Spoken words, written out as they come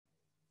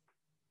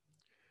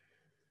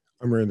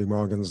I'm Randy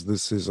Moggins.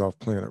 This is Off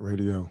Planet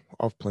Radio,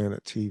 Off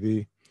Planet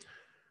TV.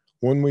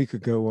 1 week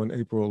ago on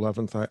April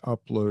 11th, I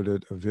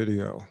uploaded a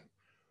video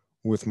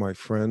with my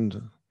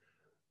friend,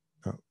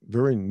 a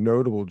very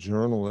notable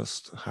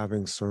journalist,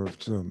 having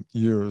served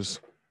years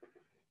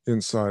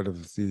inside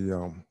of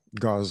the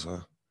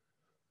Gaza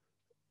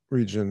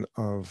region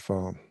of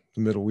the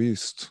Middle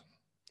East,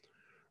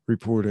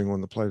 reporting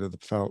on the plight of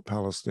the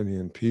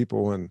Palestinian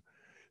people, and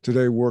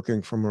today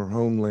working from her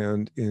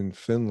homeland in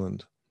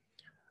Finland,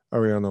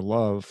 Ariana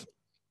Love.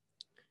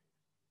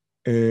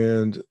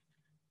 And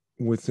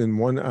within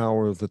 1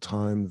 hour of the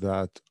time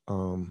that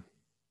the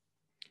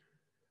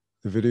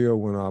video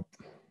went up,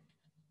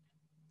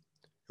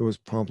 it was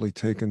promptly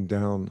taken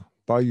down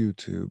by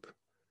YouTube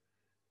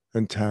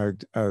and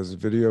tagged as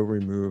video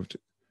removed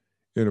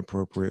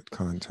inappropriate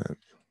content.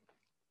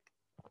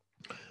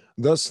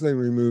 Thus, they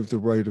removed the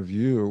right of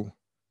you,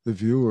 the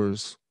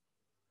viewers,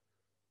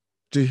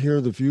 to hear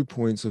the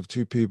viewpoints of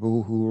two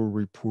people who were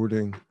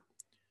reporting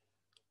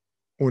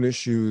on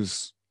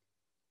issues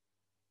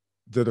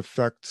that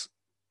affect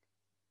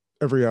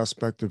every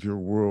aspect of your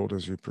world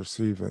as you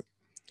perceive it.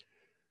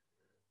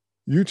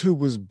 YouTube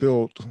was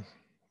built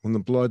on the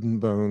blood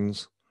and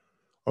bones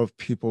of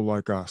people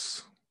like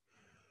us,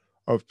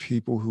 of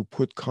people who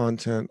put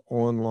content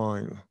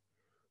online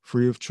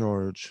free of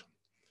charge,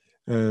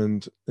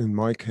 and in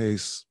my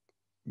case,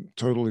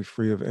 totally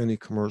free of any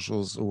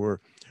commercials or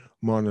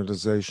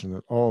monetization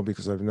at all,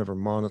 because I've never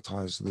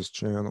monetized this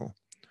channel.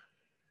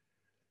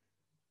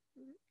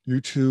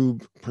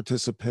 YouTube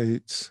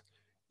participates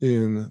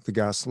in the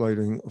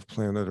gaslighting of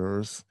planet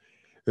Earth.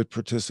 It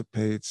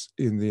participates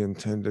in the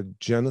intended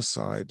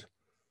genocide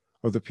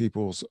of the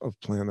peoples of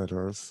planet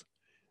Earth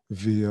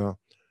via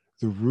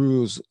the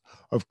ruse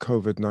of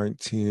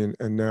COVID-19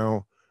 and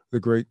now the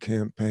great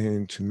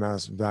campaign to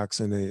mass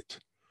vaccinate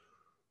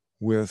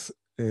with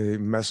a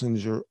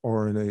messenger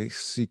RNA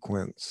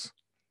sequence,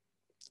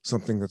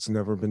 something that's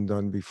never been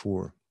done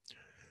before,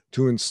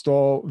 to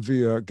install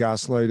via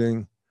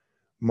gaslighting,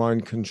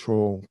 mind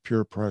control,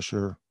 peer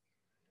pressure,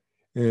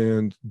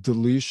 and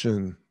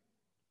deletion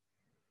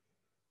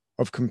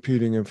of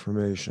competing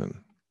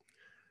information.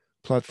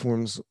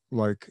 Platforms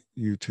like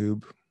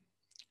YouTube,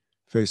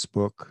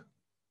 Facebook,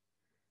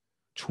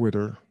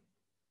 Twitter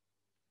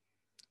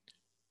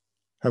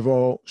have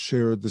all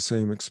shared the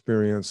same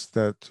experience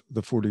that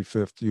the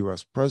 45th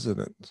US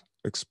president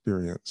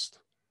experienced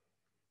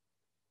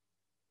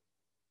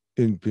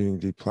in being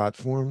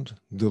deplatformed,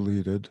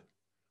 deleted,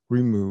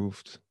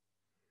 removed,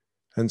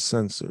 and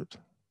censored.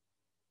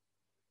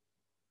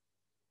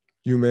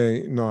 You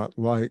may not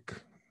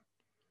like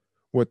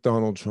what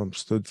Donald Trump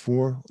stood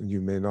for, and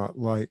you may not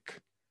like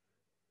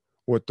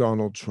what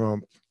Donald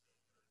Trump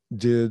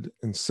did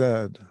and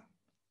said,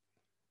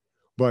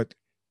 but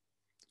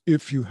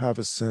if you have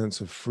a sense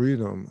of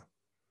freedom,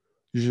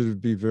 you should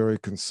be very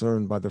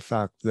concerned by the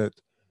fact that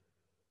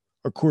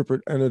a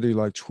corporate entity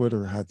like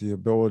Twitter had the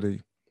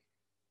ability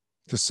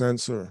to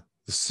censor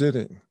the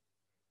sitting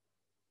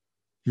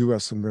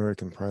US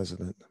American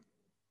president.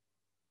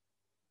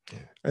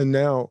 And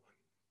now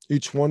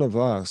each one of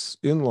us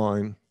in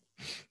line,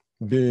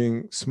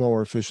 being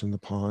smaller fish in the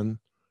pond,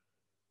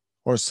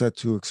 are set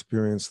to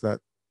experience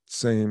that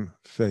same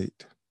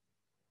fate,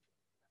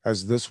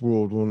 as this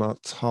world will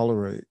not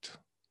tolerate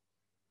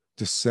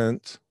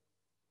dissent,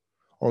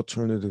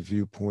 alternative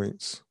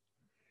viewpoints,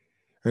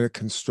 and a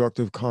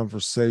constructive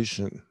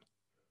conversation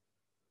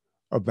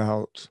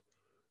about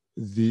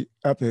the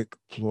epic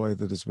ploy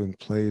that has been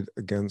played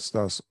against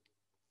us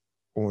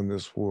on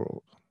this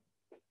world.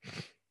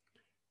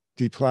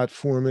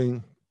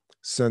 Deplatforming,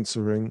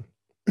 censoring,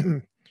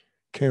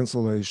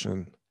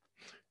 cancellation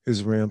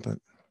is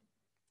rampant.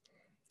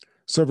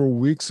 Several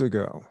weeks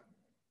ago,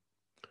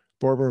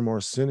 Barbara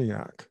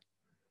Marciniak,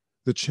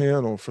 the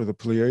channel for the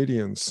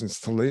Pleiadians since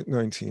the late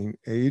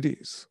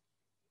 1980s,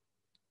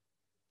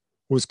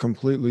 was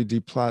completely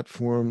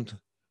deplatformed,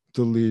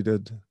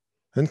 deleted,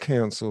 and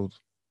canceled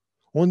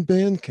on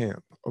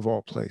Bandcamp, of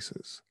all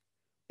places.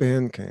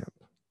 Bandcamp,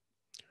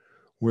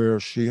 where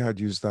she had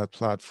used that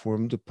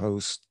platform to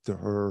post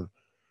her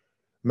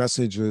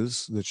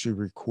messages that she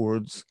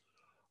records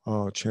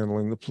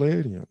channeling the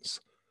Pleiadians.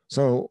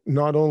 So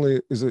not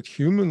only is it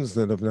humans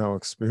that have now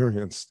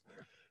experienced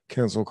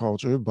cancel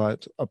culture,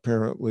 but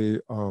apparently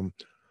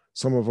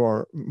some of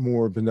our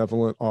more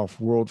benevolent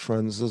off-world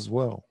friends as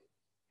well.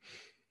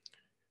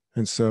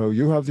 And so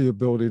you have the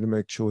ability to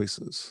make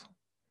choices.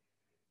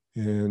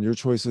 And your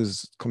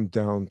choices come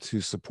down to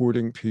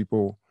supporting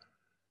people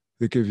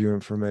that give you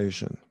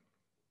information.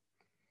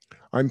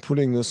 I'm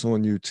putting this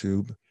on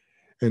YouTube,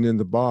 and in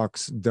the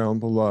box down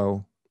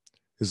below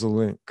is a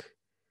link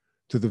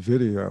to the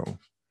video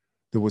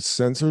that was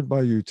censored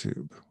by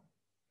YouTube,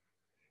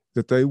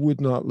 that they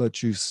would not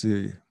let you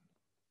see.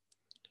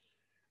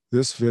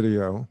 This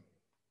video,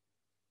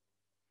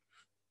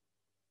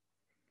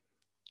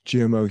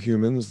 GMO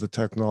Humans, the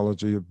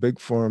technology of big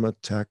pharma,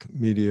 tech,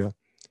 media,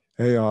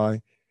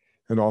 AI,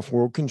 and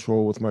off-world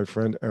control with my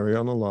friend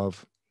Ariana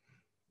Love,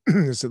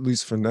 is, at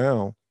least for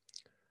now,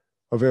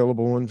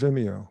 available on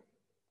Vimeo.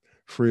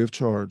 free of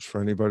charge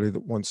for anybody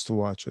that wants to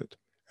watch it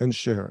and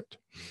share it.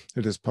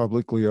 It is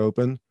publicly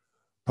open,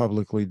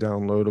 publicly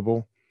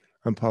downloadable,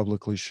 and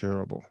publicly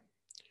shareable.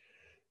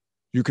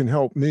 You can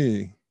help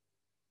me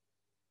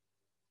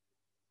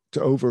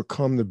to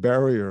overcome the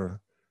barrier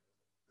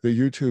that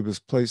YouTube has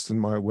placed in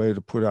my way to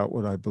put out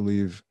what I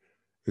believe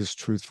is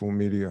truthful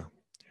media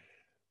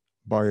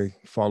by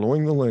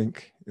following the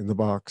link in the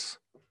box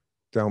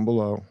down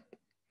below,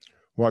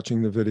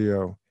 watching the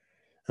video,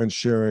 and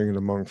sharing it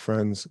among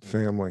friends,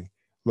 family,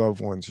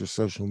 loved ones, your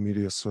social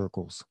media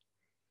circles.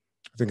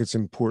 I think it's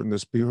important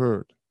this be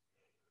heard.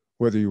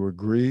 Whether you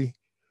agree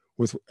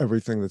with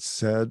everything that's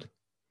said,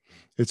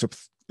 it's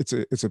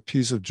a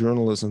piece of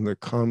journalism that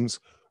comes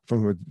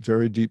from a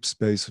very deep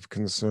space of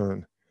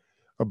concern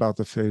about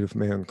the fate of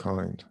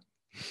mankind.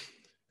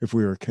 If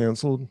we are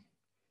canceled,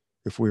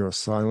 if we are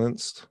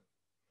silenced,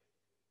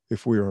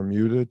 if we are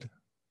muted,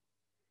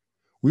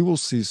 we will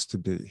cease to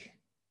be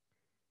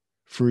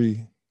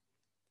free,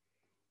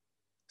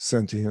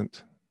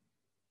 sentient,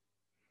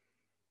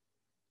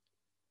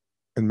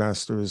 and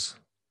masters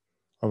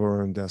of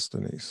our own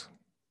destinies.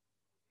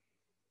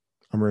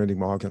 I'm Randy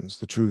Maugans.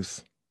 The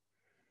truth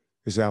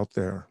is out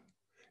there.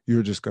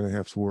 You're just going to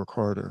have to work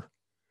harder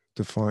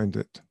to find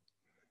it.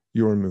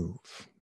 Your move.